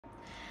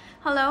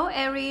Hello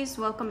Aries,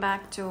 welcome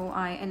back to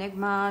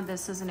Enigma.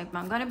 This is Enigma.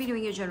 I'm going to be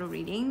doing a general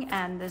reading,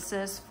 and this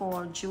is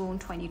for June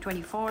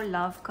 2024.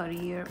 Love,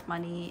 career,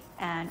 money,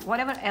 and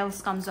whatever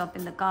else comes up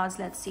in the cards.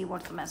 Let's see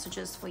what the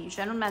messages for you.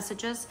 General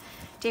messages.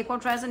 Take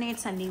what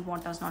resonates and leave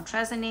what does not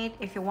resonate.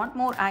 If you want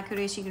more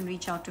accuracy, you can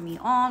reach out to me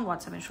on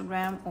WhatsApp,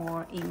 Instagram,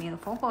 or email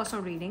for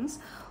personal readings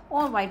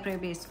or white prayer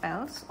based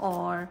spells.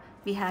 Or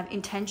we have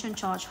intention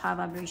charged high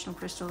vibrational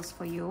crystals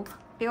for you,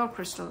 pure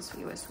crystals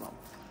for you as well.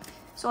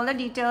 So all the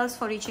details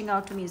for reaching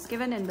out to me is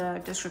given in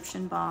the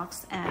description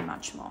box and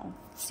much more.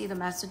 See the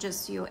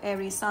messages to you.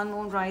 Aries, Sun,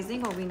 Moon,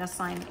 Rising, or Venus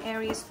sign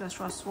Aries, plus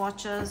Ross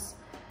watchers.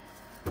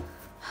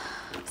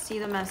 See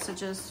the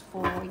messages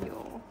for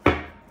you.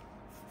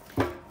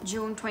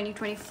 June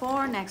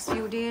 2024, next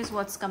few days,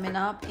 what's coming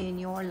up in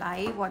your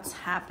life, what's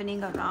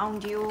happening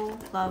around you,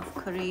 love,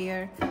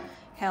 career,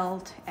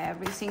 health,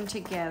 everything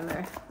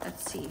together.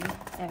 Let's see.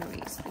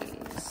 Aries,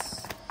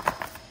 please.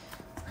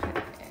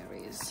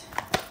 Aries.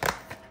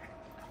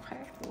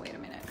 Wait a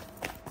minute.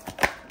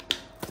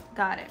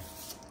 Got it.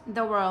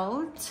 The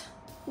World.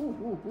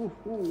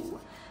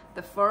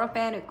 The Four of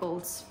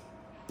Pentacles.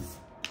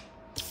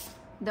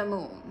 The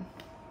Moon.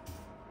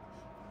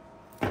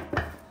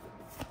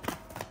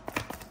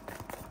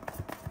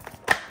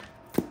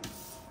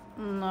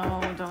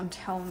 No, don't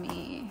tell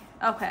me.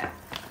 Okay.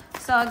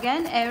 So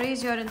again,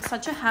 Aries, you're in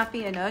such a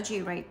happy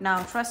energy right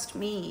now. Trust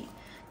me.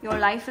 Your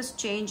life is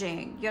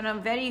changing. You're in a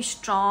very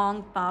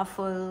strong,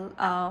 powerful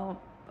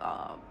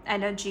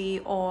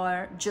energy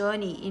or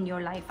journey in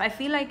your life. I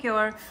feel like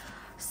you're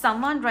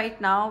someone right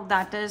now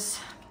that is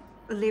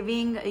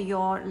living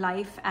your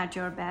life at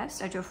your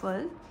best, at your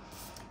full,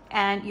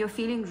 and you're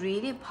feeling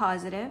really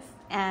positive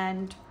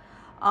and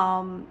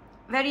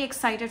very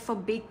excited for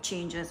big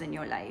changes in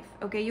your life.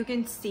 Okay, you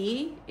can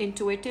see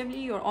intuitively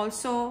you're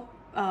also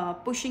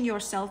pushing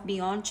yourself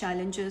beyond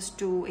challenges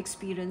to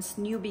experience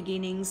new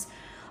beginnings,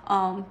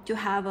 to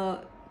have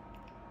a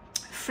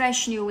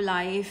fresh new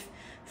life,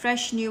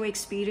 fresh new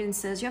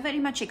experiences. You're very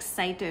much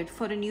excited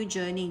for a new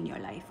journey in your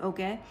life.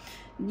 Okay,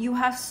 you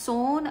have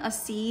sown a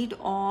seed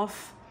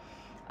of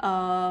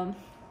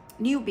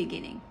new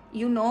beginning.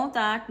 You know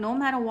that no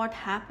matter what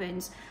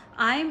happens,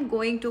 I'm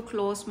going to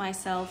close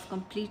myself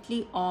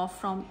completely off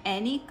from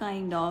any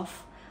kind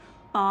of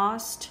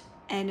past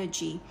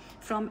energy,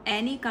 from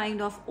any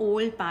kind of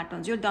old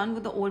patterns. You're done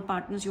with the old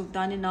patterns. You've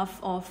done enough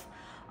of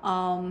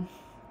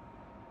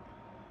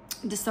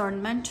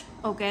discernment.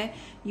 Okay,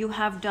 you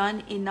have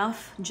done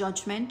enough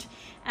judgment,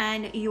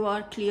 and you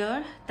are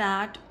clear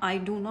that I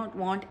do not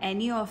want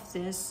any of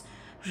this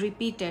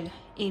repeated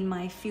in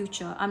my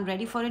future. I'm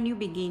ready for a new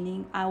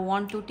beginning. I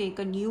want to take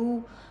a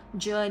new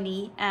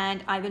journey,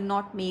 and I will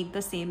not make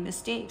the same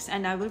mistakes,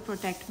 and I will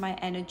protect my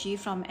energy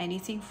from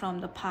anything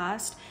from the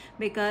past,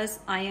 because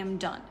I am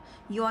done.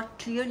 You are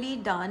clearly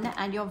done,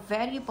 and you're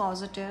very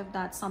positive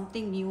that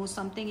something new,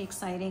 something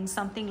exciting,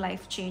 something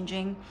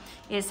life-changing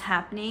is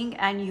happening,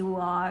 and you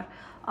are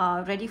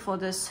ready for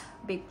this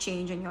big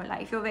change in your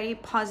life. You're very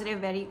positive,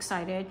 very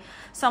excited.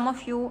 Some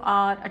of you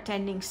are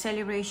attending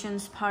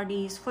celebrations,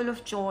 parties, full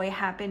of joy,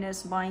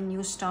 happiness, buying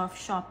new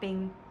stuff,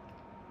 shopping.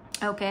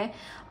 Okay,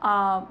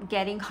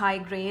 getting high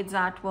grades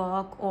at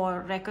work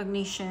or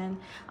recognition.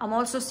 I'm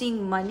also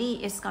seeing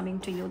money is coming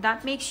to you.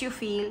 That makes you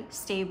feel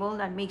stable,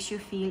 that makes you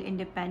feel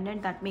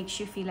independent, that makes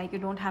you feel like you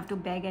don't have to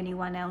beg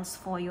anyone else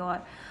for your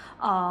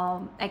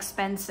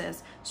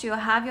expenses. So you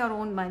have your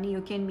own money,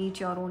 you can meet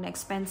your own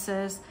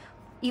expenses.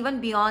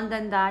 Even beyond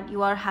than that,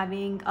 you are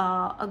having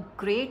a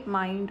great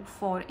mind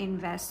for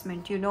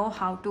investment. You know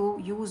how to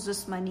use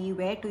this money,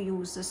 where to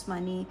use this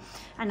money,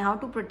 and how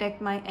to protect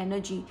my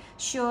energy.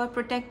 Sure,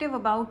 protective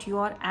about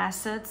your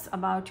assets,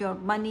 about your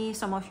money.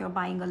 Some of you are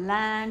buying a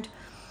land.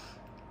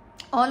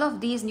 All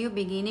of these new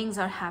beginnings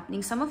are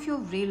happening. Some of you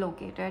have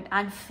relocated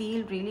and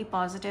feel really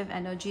positive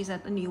energies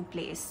at the new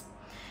place.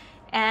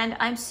 And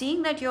I'm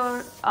seeing that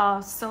you're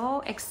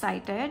so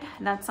excited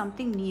that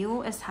something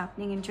new is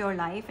happening into your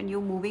life, and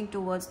you're moving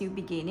towards new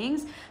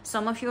beginnings.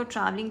 Some of you are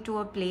traveling to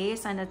a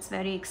place, and it's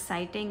very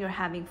exciting. You're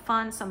having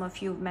fun. Some of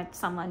you have met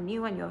someone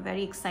new, and you're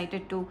very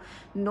excited to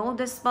know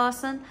this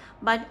person.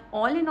 But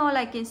all in all,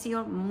 I can see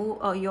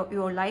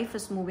your life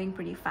is moving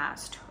pretty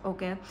fast.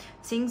 Okay,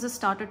 things have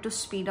started to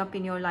speed up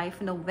in your life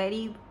in a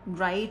very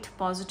right,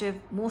 positive,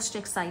 most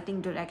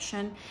exciting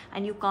direction,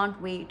 and you can't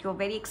wait. You're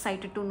very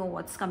excited to know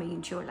what's coming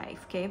into your life.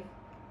 Okay,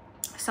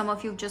 some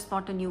of you just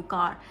bought a new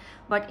car,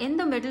 but in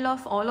the middle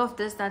of all of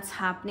this that's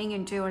happening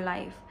into your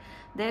life,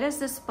 there is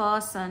this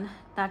person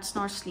that's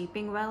not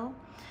sleeping well,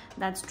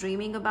 that's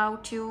dreaming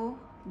about you,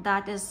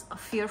 that is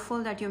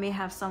fearful that you may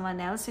have someone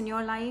else in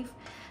your life,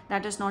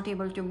 that is not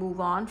able to move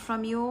on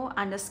from you,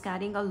 and is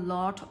carrying a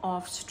lot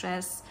of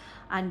stress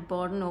and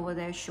burden over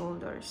their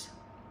shoulders.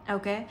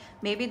 Okay,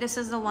 maybe this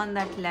is the one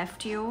that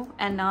left you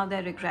and now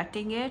they're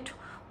regretting it,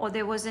 or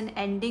there was an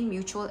ending,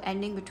 mutual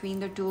ending between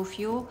the two of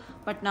you,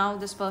 but now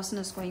this person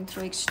is going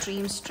through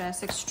extreme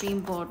stress,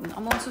 extreme burden.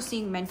 I'm also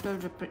seeing mental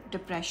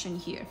depression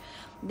here.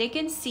 They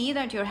can see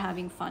that you're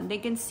having fun. They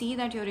can see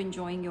that you're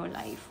enjoying your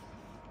life.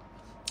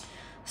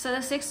 So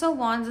the Six of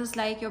Wands is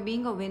like you're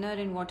being a winner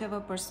in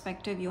whatever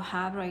perspective you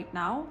have right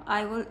now.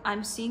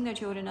 I'm seeing that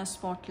you're in a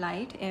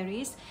spotlight,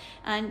 Aries,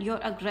 and you're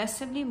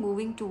aggressively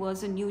moving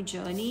towards a new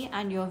journey,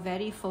 and you're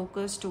very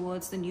focused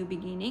towards the new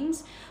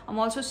beginnings. I'm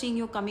also seeing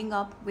you coming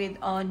up with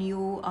a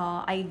new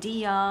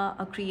idea,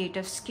 a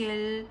creative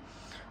skill,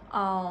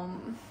 or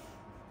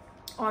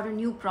a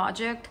new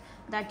project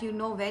that you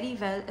know very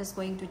well is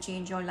going to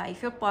change your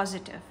life. You're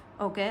positive.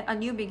 Okay, a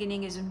new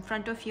beginning is in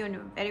front of you and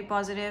you're very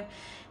positive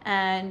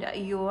and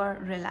you're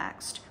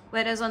relaxed.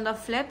 Whereas on the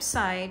flip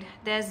side,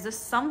 there's this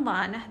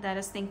someone that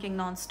is thinking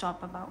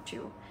non-stop about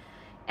you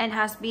and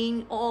has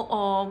been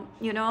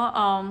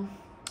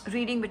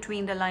reading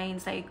between the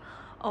lines, like,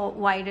 oh,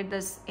 why did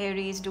this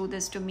Aries do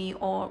this to me,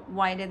 or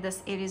why did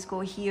this Aries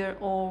go here,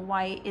 or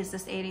why is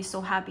this Aries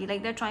so happy?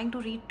 Like, they're trying to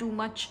read too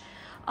much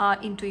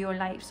into your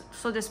lives.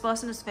 So this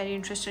person is very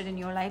interested in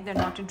your life, they're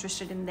not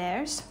interested in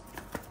theirs.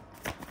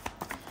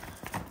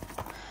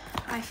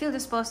 I feel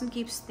this person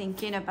keeps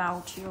thinking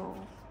about you.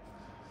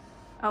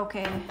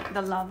 Okay,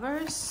 the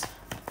Lovers.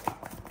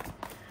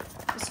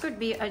 This could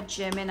be a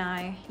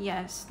Gemini.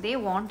 Yes, they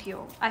want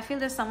you. I feel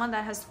there's someone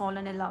that has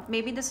fallen in love.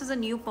 Maybe this is a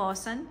new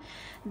person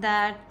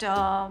that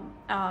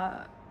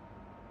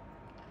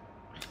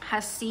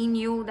has seen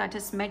you, that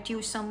has met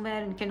you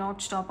somewhere and cannot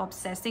stop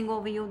obsessing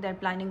over you. They're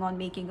planning on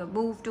making a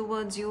move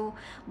towards you,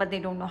 but they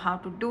don't know how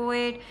to do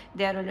it.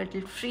 They're a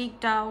little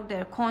freaked out,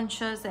 they're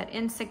conscious, they're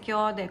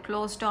insecure, they're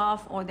closed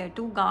off, or they're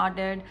too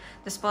guarded.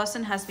 This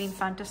person has been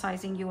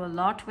fantasizing you a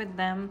lot with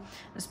them.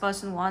 This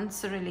person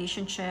wants a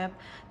relationship.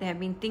 They have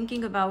been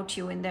thinking about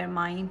you in their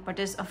mind, but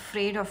is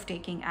afraid of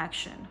taking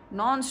action.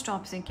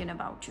 Non-stop thinking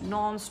about you,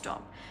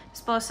 non-stop.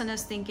 This person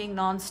is thinking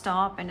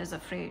non-stop and is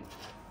afraid.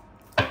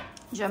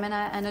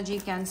 Gemini energy,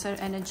 Cancer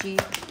energy.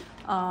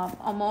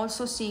 I'm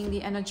also seeing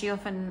the energy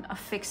of a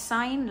fixed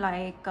sign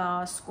like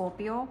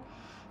Scorpio,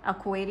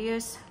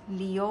 Aquarius,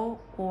 Leo,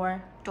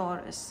 or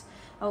Taurus.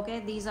 Okay,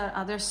 these are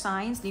other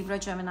signs. Libra,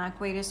 Gemini,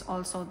 Aquarius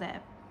also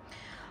there.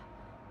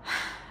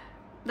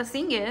 The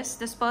thing is,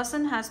 this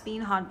person has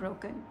been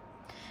heartbroken.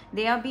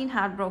 They have been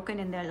heartbroken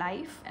in their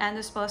life, and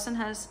this person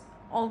has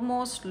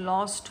almost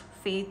lost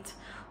faith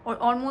or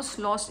almost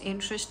lost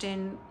interest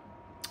in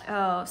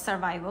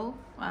survival,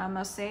 I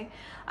must say.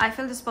 I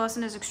feel this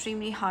person is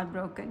extremely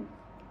heartbroken.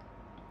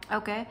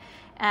 Okay,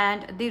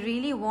 and they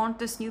really want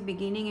this new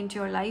beginning into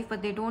your life,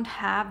 but they don't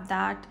have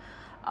that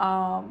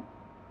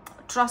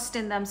trust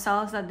in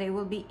themselves that they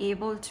will be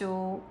able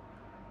to,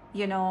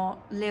 you know,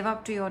 live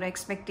up to your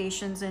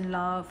expectations in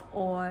love,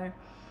 or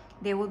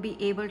they will be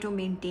able to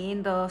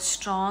maintain the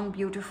strong,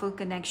 beautiful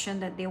connection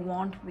that they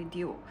want with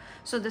you.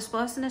 So this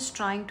person is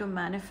trying to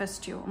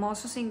manifest you. I'm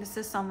also seeing this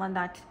is someone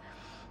that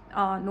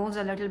knows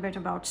a little bit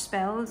about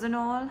spells and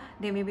all.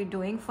 They may be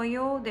doing for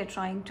you. They're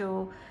trying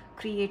to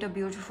create a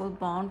beautiful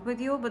bond with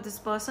you, but this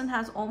person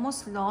has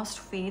almost lost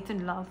faith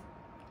in love.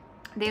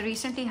 They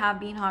recently have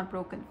been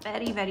heartbroken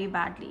very, very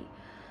badly.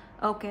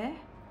 Okay,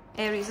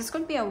 Aries, this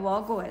could be a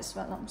Virgo as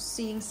well. I'm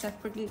seeing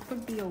separately, it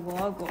could be a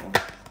Virgo.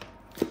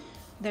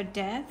 The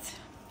Death,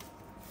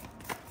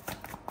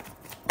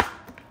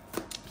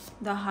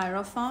 the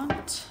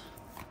Hierophant,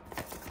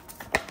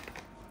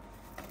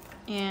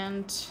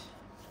 and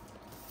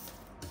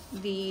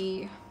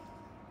the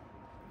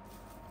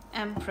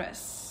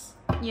Empress.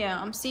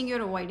 Yeah, I'm seeing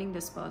you're avoiding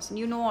this person.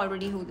 You know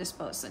already who this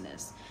person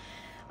is.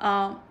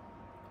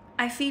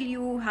 I feel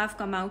you have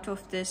come out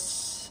of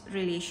this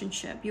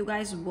relationship. You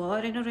guys were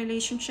in a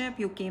relationship.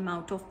 You came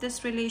out of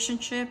this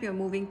relationship. You're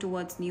moving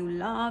towards new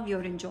love.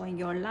 You're enjoying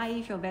your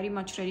life. You're very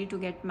much ready to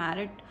get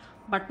married,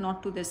 but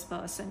not to this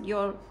person.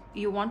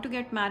 You want to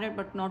get married,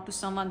 but not to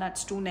someone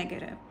that's too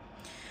negative.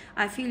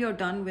 I feel you're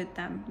done with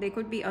them. They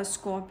could be a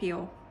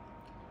Scorpio.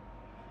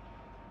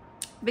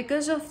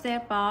 Because of their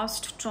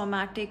past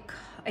traumatic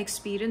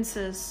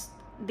experiences,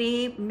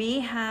 they may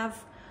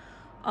have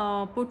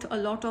put a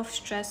lot of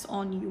stress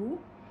on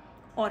you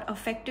or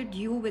affected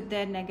you with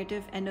their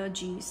negative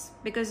energies,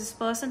 because this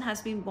person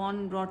has been born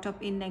and brought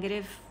up in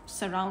negative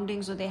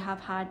surroundings, or they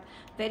have had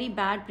very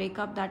bad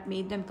breakup that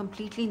made them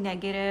completely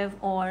negative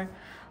or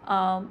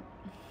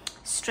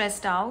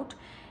stressed out.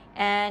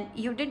 And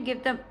you did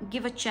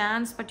give a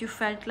chance, but you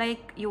felt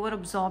like you were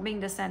absorbing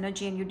this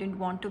energy and you didn't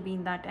want to be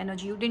in that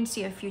energy. You didn't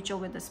see a future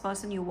with this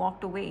person. You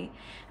walked away,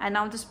 and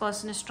now this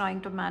person is trying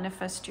to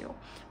manifest you.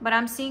 But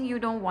I'm seeing you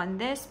don't want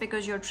this,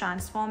 because you're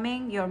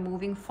transforming, you're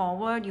moving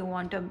forward. You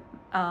want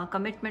a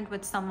commitment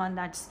with someone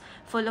that's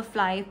full of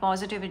life,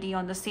 positivity,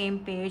 on the same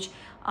page,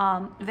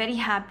 very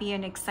happy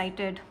and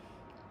excited,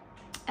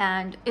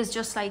 and is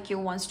just like you,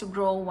 wants to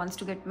grow, wants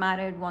to get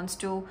married, wants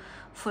to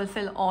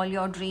fulfill all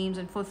your dreams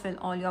and fulfill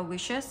all your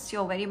wishes.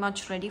 You're very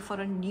much ready for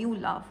a new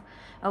love.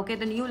 Okay,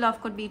 the new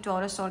love could be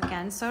Taurus or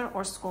Cancer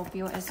or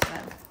Scorpio as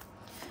well.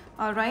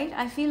 All right,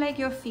 I feel like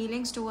your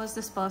feelings towards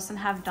this person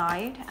have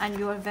died, and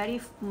you are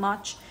very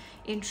much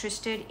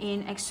interested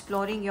in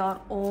exploring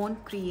your own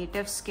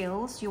creative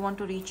skills. You want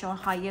to reach your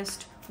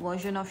highest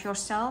version of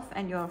yourself,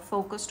 and you're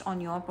focused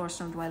on your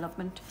personal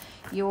development.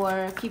 You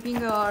are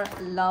keeping your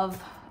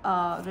love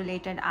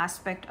related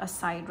aspect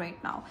aside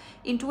right now.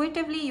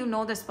 Intuitively, you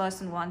know this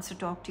person wants to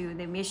talk to you.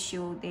 They miss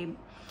you.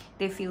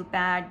 They feel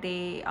bad.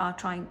 They are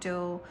trying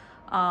to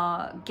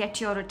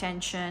get your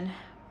attention,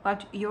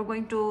 but you're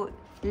going to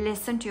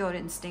listen to your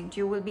instinct.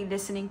 You will be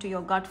listening to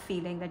your gut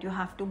feeling that you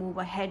have to move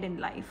ahead in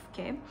life.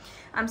 Okay,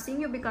 I'm seeing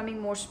you becoming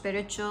more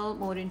spiritual,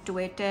 more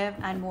intuitive,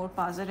 and more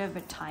positive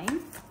with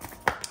time.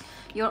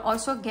 You're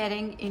also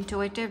getting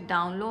intuitive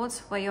downloads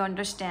where you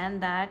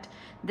understand that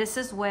this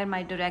is where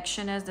my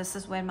direction is, this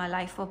is where my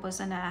life purpose,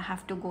 and I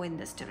have to go in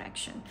this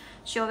direction.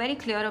 So you're very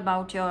clear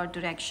about your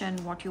direction,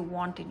 what you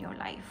want in your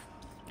life.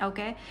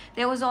 Okay,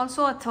 there was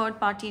also a third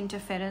party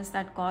interference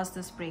that caused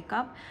this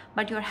breakup,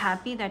 but you're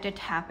happy that it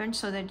happened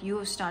so that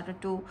you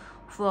started to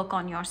work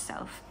on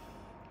yourself.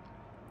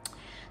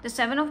 The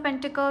Seven of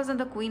Pentacles and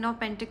the Queen of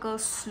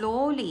Pentacles,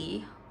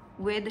 slowly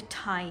with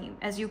time,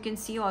 as you can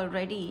see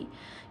already,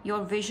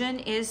 your vision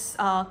is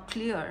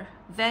clear,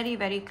 very,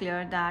 very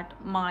clear, that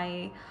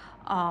my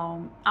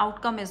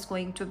outcome is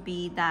going to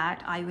be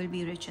that I will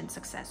be rich and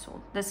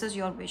successful. This is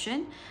your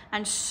vision,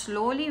 and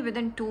slowly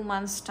within 2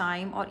 months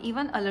time, or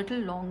even a little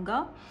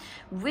longer,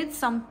 with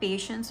some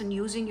patience and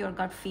using your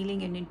gut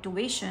feeling and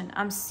intuition,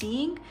 I'm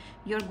seeing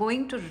you're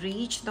going to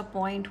reach the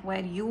point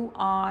where you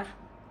are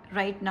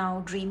right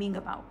now dreaming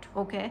about.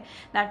 Okay,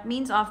 that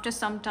means after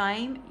some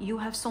time you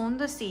have sown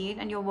the seed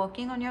and you're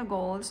working on your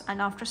goals,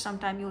 and after some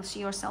time you'll see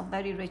yourself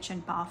very rich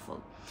and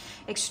powerful,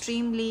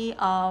 extremely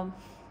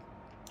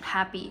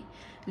happy,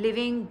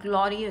 living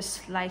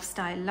glorious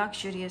lifestyle,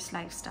 luxurious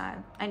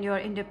lifestyle, and you're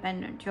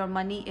independent. Your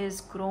money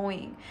is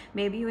growing.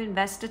 Maybe you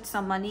invested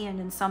some money, and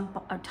in some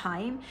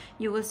time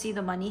you will see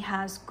the money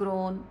has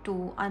grown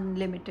to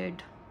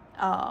unlimited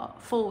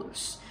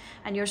folds,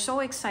 and you're so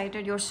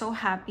excited, you're so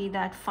happy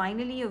that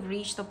finally you've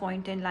reached the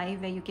point in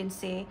life where you can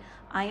say,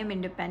 I am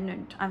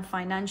independent, I'm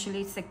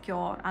financially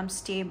secure, I'm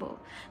stable.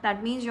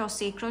 That means your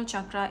sacral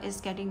chakra is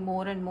getting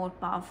more and more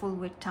powerful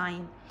with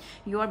time.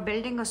 You are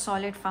building a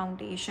solid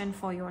foundation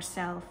for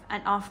yourself,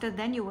 and after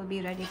then you will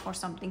be ready for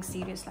something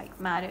serious like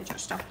marriage or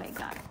stuff like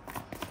that.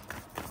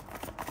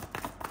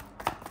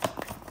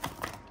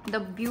 The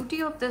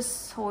beauty of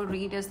this whole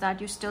read is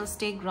that you still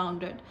stay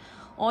grounded.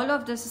 All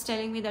of this is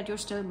telling me that you're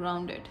still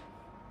grounded.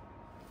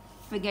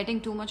 We're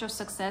getting too much of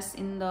success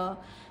in the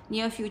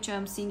near future.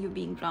 I'm seeing you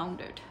being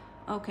grounded.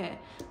 Okay,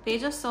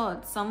 Page of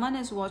Swords, someone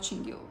is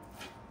watching you.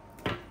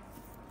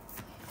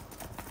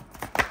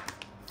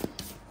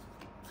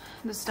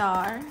 The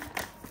Star,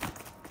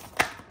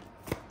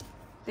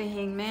 the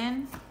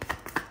Hangman,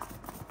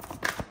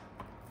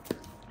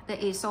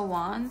 the Ace of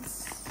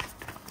Wands.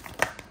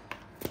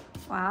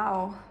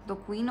 Wow, the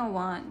Queen of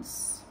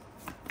Wands.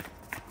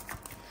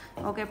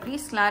 Okay,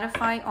 please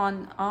clarify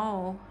on,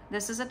 oh,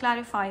 this is a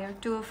clarifier,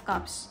 Two of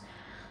Cups.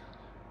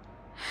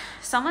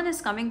 Someone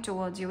is coming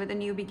towards you with a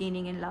new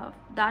beginning in love.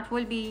 That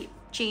will be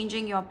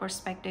changing your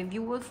perspective.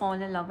 You will fall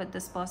in love with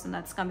this person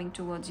that's coming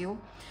towards you.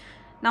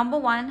 Number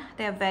one,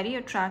 they're very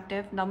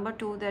attractive. Number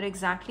two, they're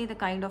exactly the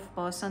kind of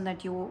person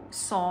that you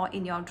saw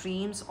in your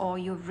dreams, or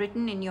you've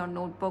written in your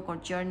notebook or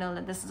journal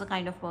that this is the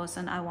kind of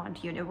person I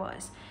want,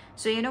 universe.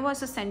 So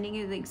universe is sending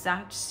you the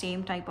exact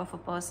same type of a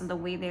person, the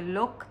way they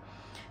look,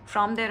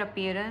 from their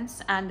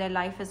appearance, and their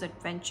life is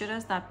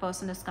adventurous. That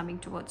person is coming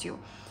towards you.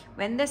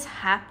 When this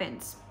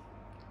happens,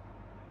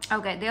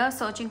 okay, they are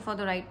searching for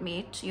the right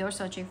mate, you're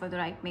searching for the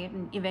right mate,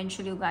 and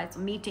eventually you guys are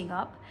meeting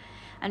up.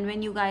 And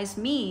when you guys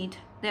meet,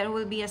 there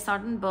will be a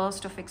sudden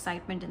burst of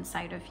excitement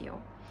inside of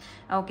you.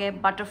 Okay,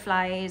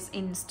 butterflies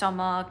in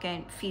stomach,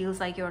 and feels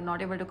like you're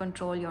not able to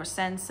control your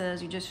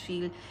senses. You just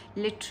feel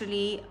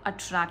literally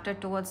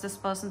attracted towards this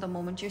person. The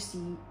moment you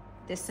see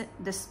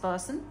this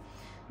person,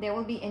 there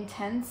will be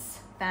intense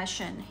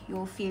passion you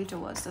will feel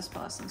towards this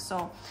person.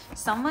 So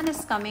someone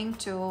is coming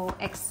to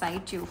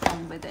excite you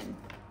from within,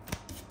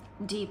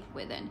 deep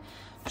within.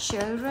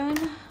 Children,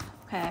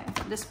 okay,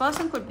 this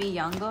person could be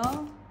younger.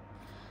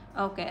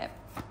 Okay,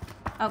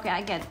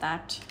 I get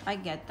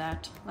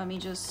that. Let me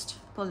just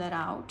pull it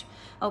out.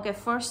 Okay,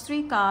 first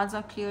three cards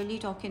are clearly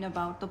talking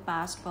about the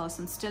past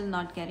person still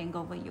not getting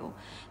over you.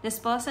 This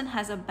person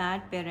has a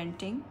bad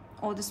parenting,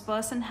 or this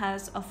person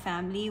has a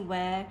family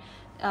where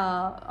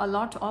a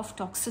lot of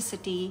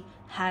toxicity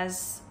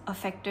has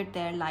affected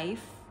their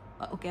life,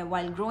 okay,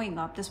 while growing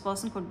up. This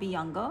person could be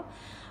younger.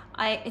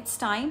 It's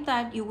time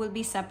that you will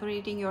be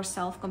separating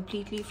yourself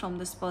completely from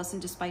this person,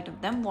 despite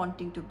of them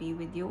wanting to be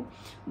with you.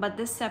 But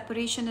this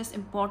separation is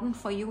important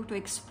for you to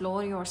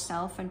explore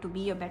yourself and to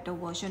be a better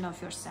version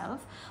of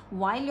yourself.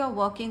 While you're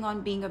working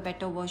on being a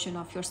better version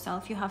of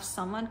yourself, you have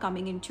someone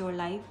coming into your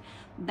life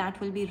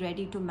that will be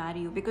ready to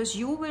marry you, because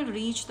you will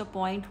reach the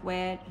point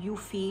where you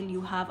feel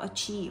you have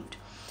achieved.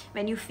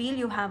 When you feel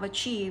you have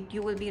achieved,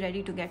 you will be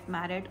ready to get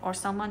married, or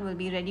someone will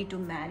be ready to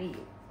marry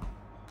you.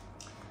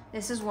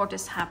 This is what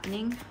is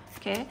happening.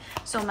 Okay,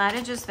 so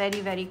marriage is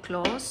very, very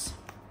close,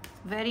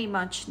 very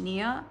much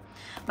near,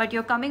 but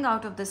you're coming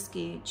out of this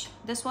cage.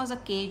 This was a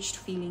caged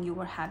feeling you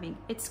were having.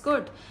 It's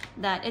good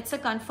that it's a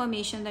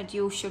confirmation that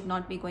you should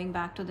not be going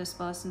back to this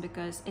person,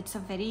 because it's a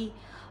very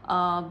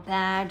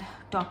bad,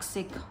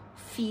 toxic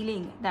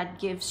feeling that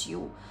gives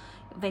you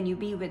when you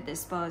be with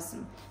this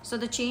person. So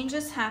the change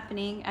is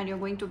happening, and you're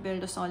going to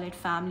build a solid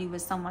family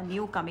with someone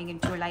new coming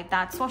into your life,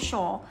 that's for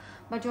sure.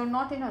 But you're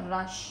not in a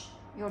rush,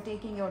 you're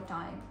taking your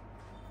time.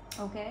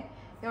 Okay,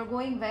 you're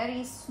going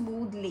very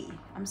smoothly.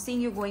 I'm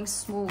seeing you going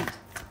smooth.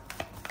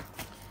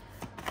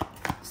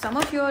 Some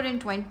of you are in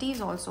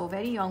 20s also,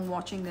 very young,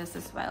 watching this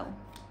as well.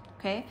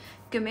 Okay,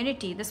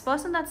 community. This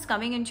person that's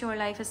coming into your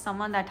life is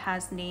someone that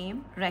has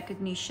name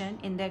recognition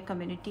in their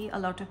community. A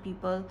lot of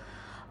people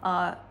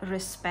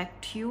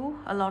respect you,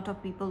 a lot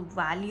of people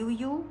value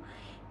you,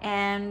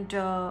 and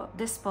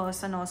this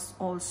person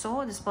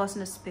also, this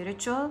person is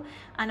spiritual,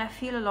 and I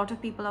feel a lot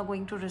of people are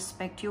going to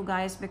respect you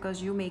guys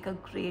because you make a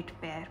great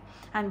pair,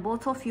 and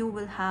both of you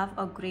will have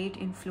a great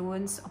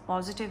influence, a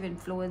positive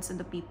influence in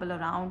the people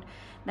around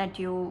that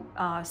you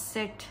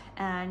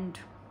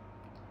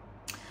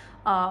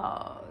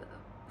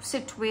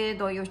sit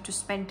with, or you have to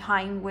spend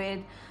time with.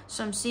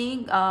 So I'm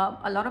seeing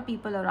a lot of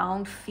people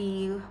around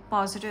feel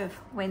positive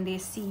when they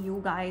see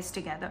you guys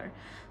together.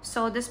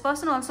 So this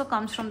person also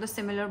comes from the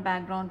similar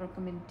background or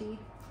community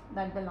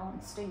that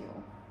belongs to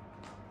you.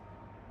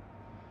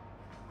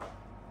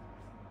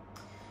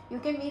 You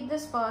can meet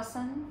this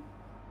person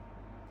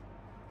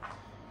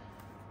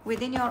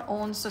within your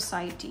own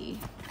society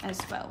as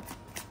well.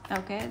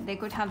 Okay, they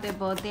could have their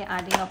birthday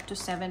adding up to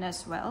 7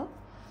 as well.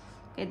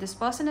 Okay, this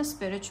person is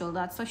spiritual,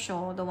 that's for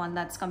sure. The one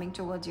that's coming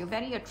towards you,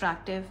 very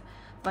attractive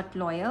but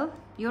loyal.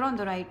 You're on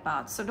the right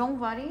path, so don't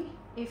worry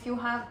if you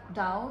have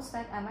doubts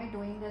that am I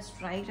doing this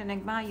right,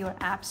 Enigma. You're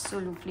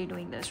absolutely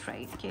doing this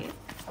right. Okay,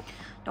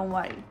 don't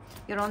worry,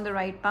 you're on the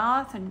right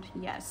path. And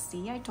yes,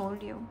 see, I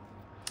told you.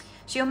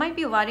 So you might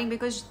be worrying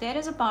because there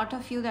is a part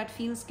of you that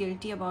feels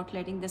guilty about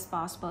letting this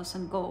past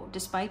person go.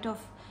 Despite of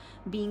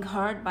being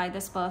hurt by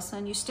this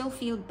person, you still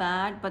feel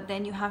bad, but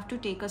then you have to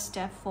take a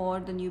step for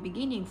the new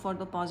beginning, for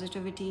the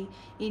positivity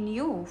in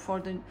you,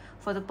 for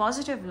the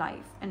positive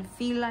life, and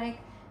feel like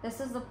this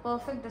is the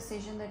perfect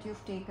decision that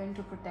you've taken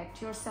to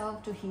protect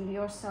yourself, to heal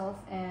yourself,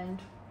 and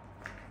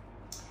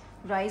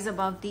rise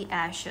above the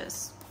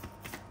ashes.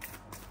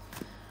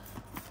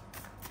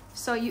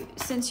 So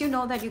since you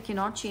know that you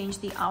cannot change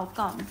the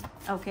outcome,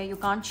 okay, you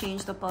can't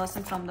change the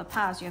person from the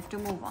past, you have to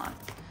move on.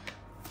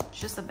 It's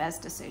just the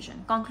best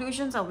decision.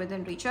 Conclusions are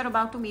within reach. You're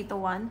about to meet the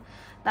one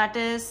that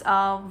is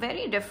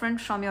very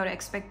different from your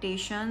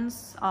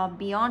expectations,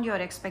 beyond your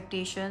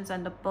expectations,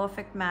 and the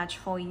perfect match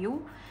for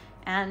you,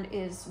 and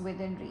is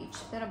within reach.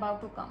 They're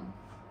about to come.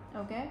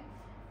 Okay,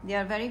 they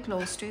are very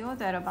close to you.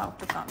 They're about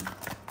to come.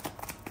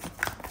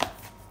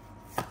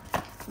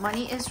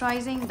 Money is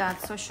rising,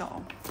 that's for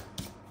sure.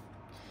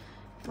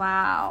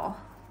 Wow,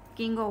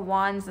 King of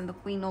Wands and the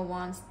Queen of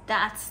Wands.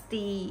 That's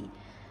the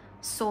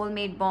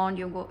soulmate bond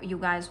you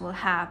guys will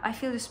have. I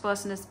feel this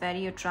person is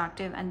very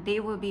attractive, and they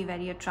will be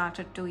very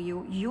attracted to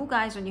you. You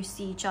guys, when you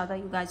see each other,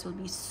 you guys will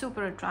be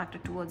super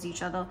attracted towards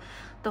each other.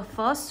 The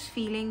first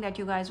feeling that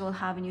you guys will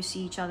have when you see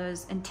each other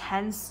is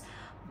intense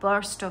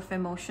burst of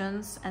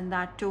emotions, and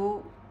that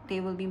too, they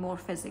will be more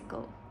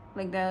physical.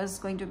 Like there's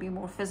going to be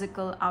more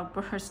physical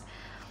outburst.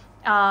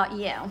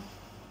 Yeah,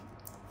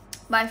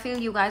 but I feel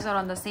you guys are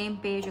on the same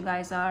page. You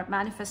guys are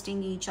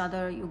manifesting each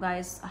other. You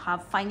guys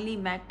have finally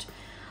met.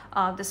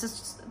 This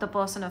is the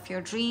person of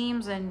your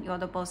dreams, and you're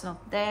the person of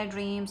their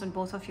dreams, and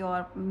both of you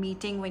are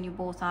meeting when you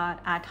both are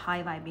at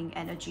high vibing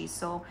energy.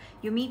 So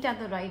you meet at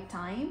the right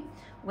time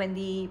when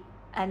the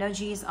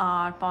energies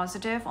are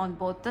positive on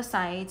both the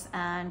sides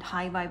and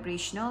high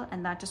vibrational,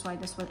 and that is why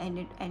this will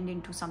end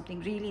into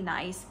something really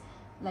nice,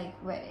 like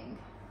wedding.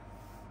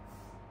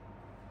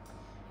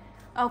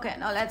 Okay,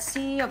 now let's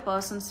see your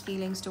person's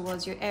feelings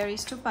towards you.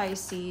 Aries to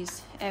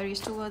Pisces, Aries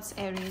towards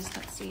Aries.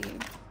 Let's see.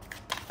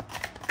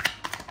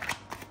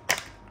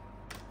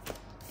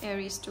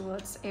 Aries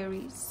towards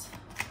Aries,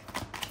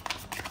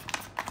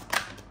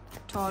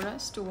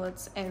 Taurus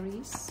towards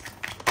Aries,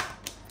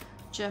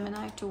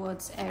 Gemini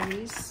towards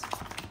Aries,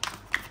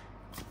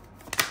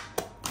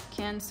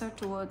 Cancer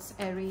towards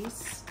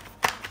Aries,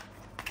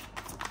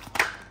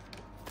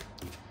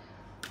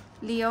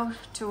 Leo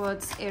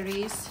towards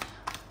Aries.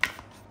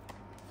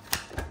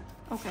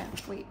 Okay,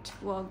 wait,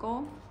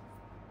 Virgo.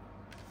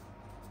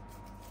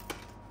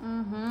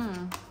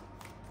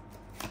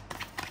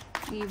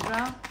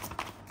 Libra.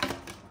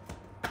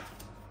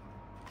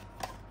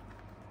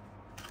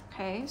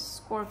 Okay,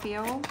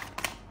 Scorpio.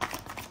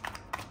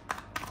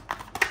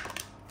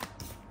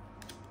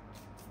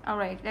 All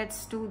right,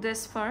 let's do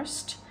this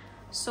first.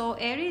 So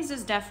Aries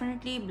is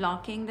definitely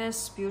blocking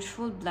this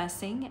beautiful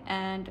blessing,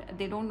 and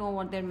they don't know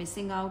what they're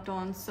missing out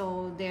on,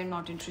 so they're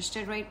not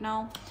interested right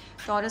now.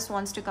 Taurus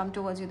wants to come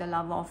towards you, the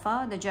love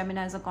offer. The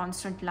Gemini is a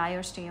constant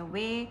liar, stay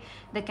away.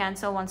 The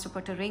Cancer wants to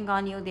put a ring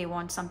on you. They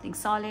want something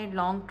solid,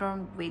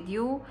 long-term with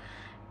you.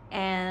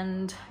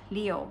 And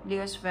Leo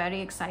is very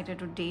excited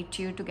to date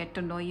you, to get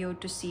to know you,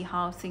 to see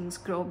how things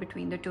grow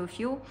between the two of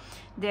you.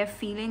 Their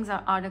feelings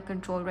are out of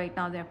control right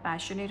now. They're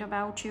passionate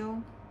about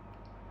you.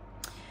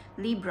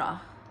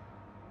 Libra.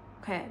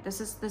 Okay,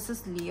 this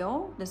is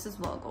Leo, this is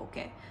Virgo.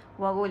 Okay,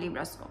 Virgo,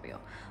 Libra, Scorpio.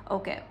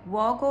 Okay,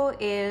 Virgo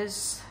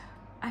is,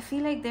 I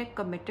feel like they're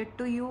committed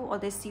to you, or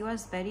they see you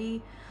as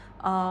very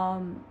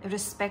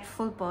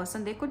respectful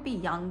person. They could be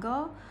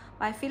younger,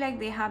 but I feel like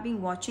they have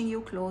been watching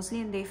you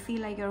closely, and they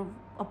feel like you're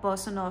a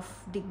person of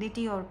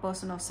dignity or a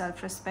person of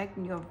self-respect,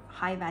 and you're a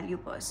high value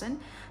person.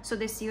 So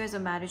they see you as a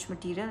marriage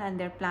material, and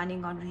they're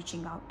planning on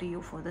reaching out to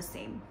you for the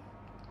same.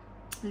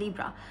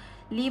 Libra.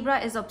 Libra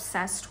is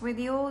obsessed with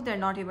you. They're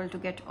not able to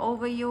get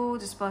over you.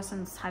 This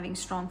person's having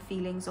strong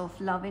feelings of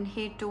love and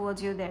hate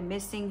towards you. They're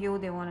missing you.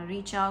 They want to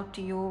reach out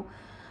to you,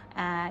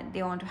 and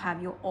they want to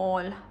have you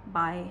all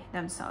by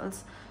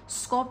themselves.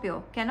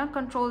 Scorpio cannot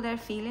control their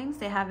feelings.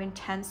 They have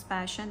intense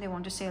passion. They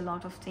want to say a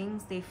lot of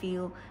things. They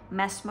feel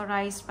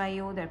mesmerized by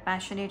you. They're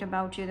passionate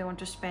about you. They want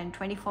to spend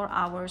 24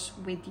 hours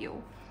with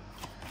you.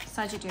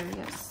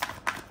 Sagittarius.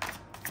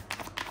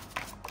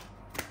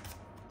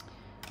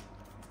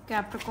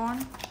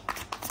 Capricorn,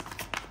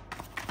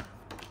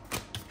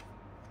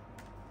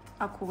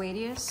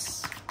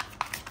 Aquarius,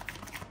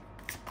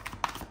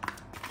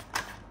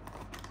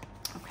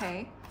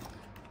 okay,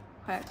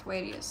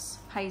 Aquarius,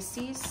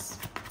 Pisces.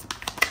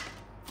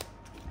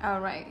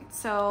 All right,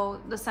 so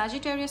the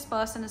Sagittarius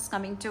person is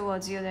coming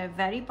towards you. They're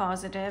very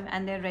positive,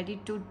 and they're ready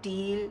to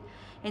deal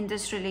in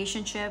this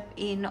relationship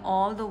in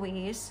all the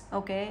ways,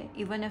 okay?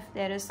 Even if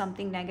there is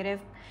something negative,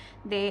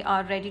 they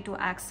are ready to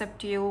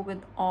accept you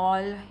with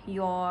all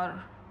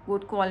your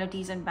good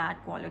qualities and bad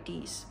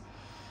qualities.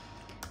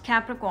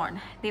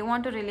 Capricorn, they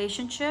want a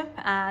relationship,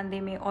 and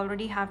they may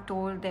already have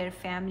told their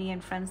family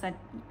and friends that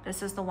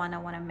this is the one I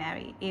want to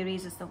marry.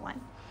 Aries is the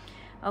one.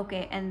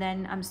 Okay, and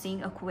then I'm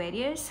seeing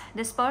Aquarius.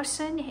 This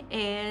person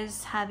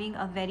is having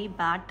a very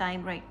bad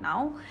time right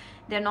now.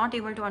 They're not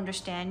able to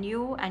understand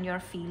you and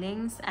your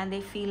feelings, and they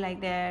feel like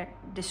they're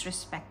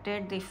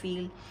disrespected. They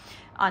feel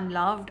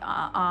unloved.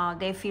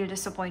 They feel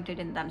disappointed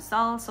in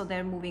themselves, so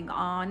they're moving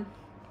on.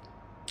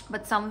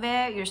 But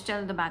somewhere you're still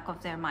in the back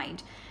of their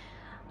mind.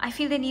 I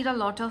feel they need a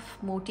lot of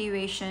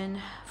motivation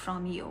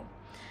from you.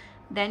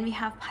 Then we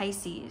have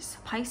Pisces.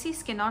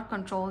 Pisces cannot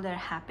control their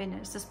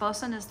happiness. This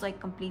person is like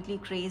completely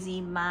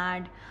crazy,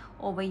 mad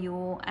over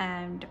you,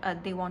 and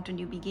they want a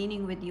new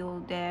beginning with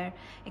you. They're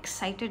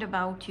excited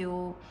about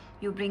you.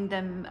 You bring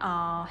them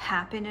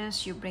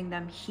happiness. You bring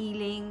them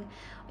healing.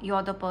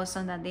 You're the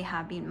person that they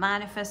have been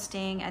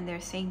manifesting, and they're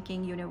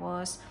thanking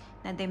universe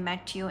that they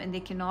met you, and they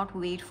cannot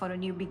wait for a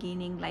new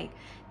beginning. Like,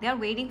 they are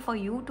waiting for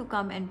you to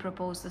come and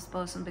propose this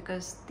person,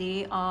 because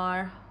they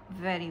are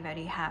very,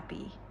 very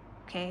happy.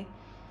 Okay,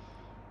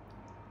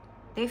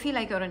 they feel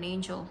like you're an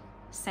angel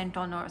sent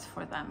on earth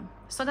for them.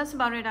 So that's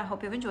about it. I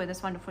hope you've enjoyed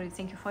this wonderfully.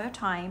 Thank you for your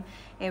time,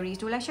 Aries.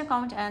 Do like, share,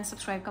 comment, and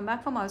subscribe. Come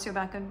back for more. See you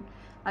back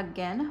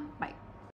again. Bye.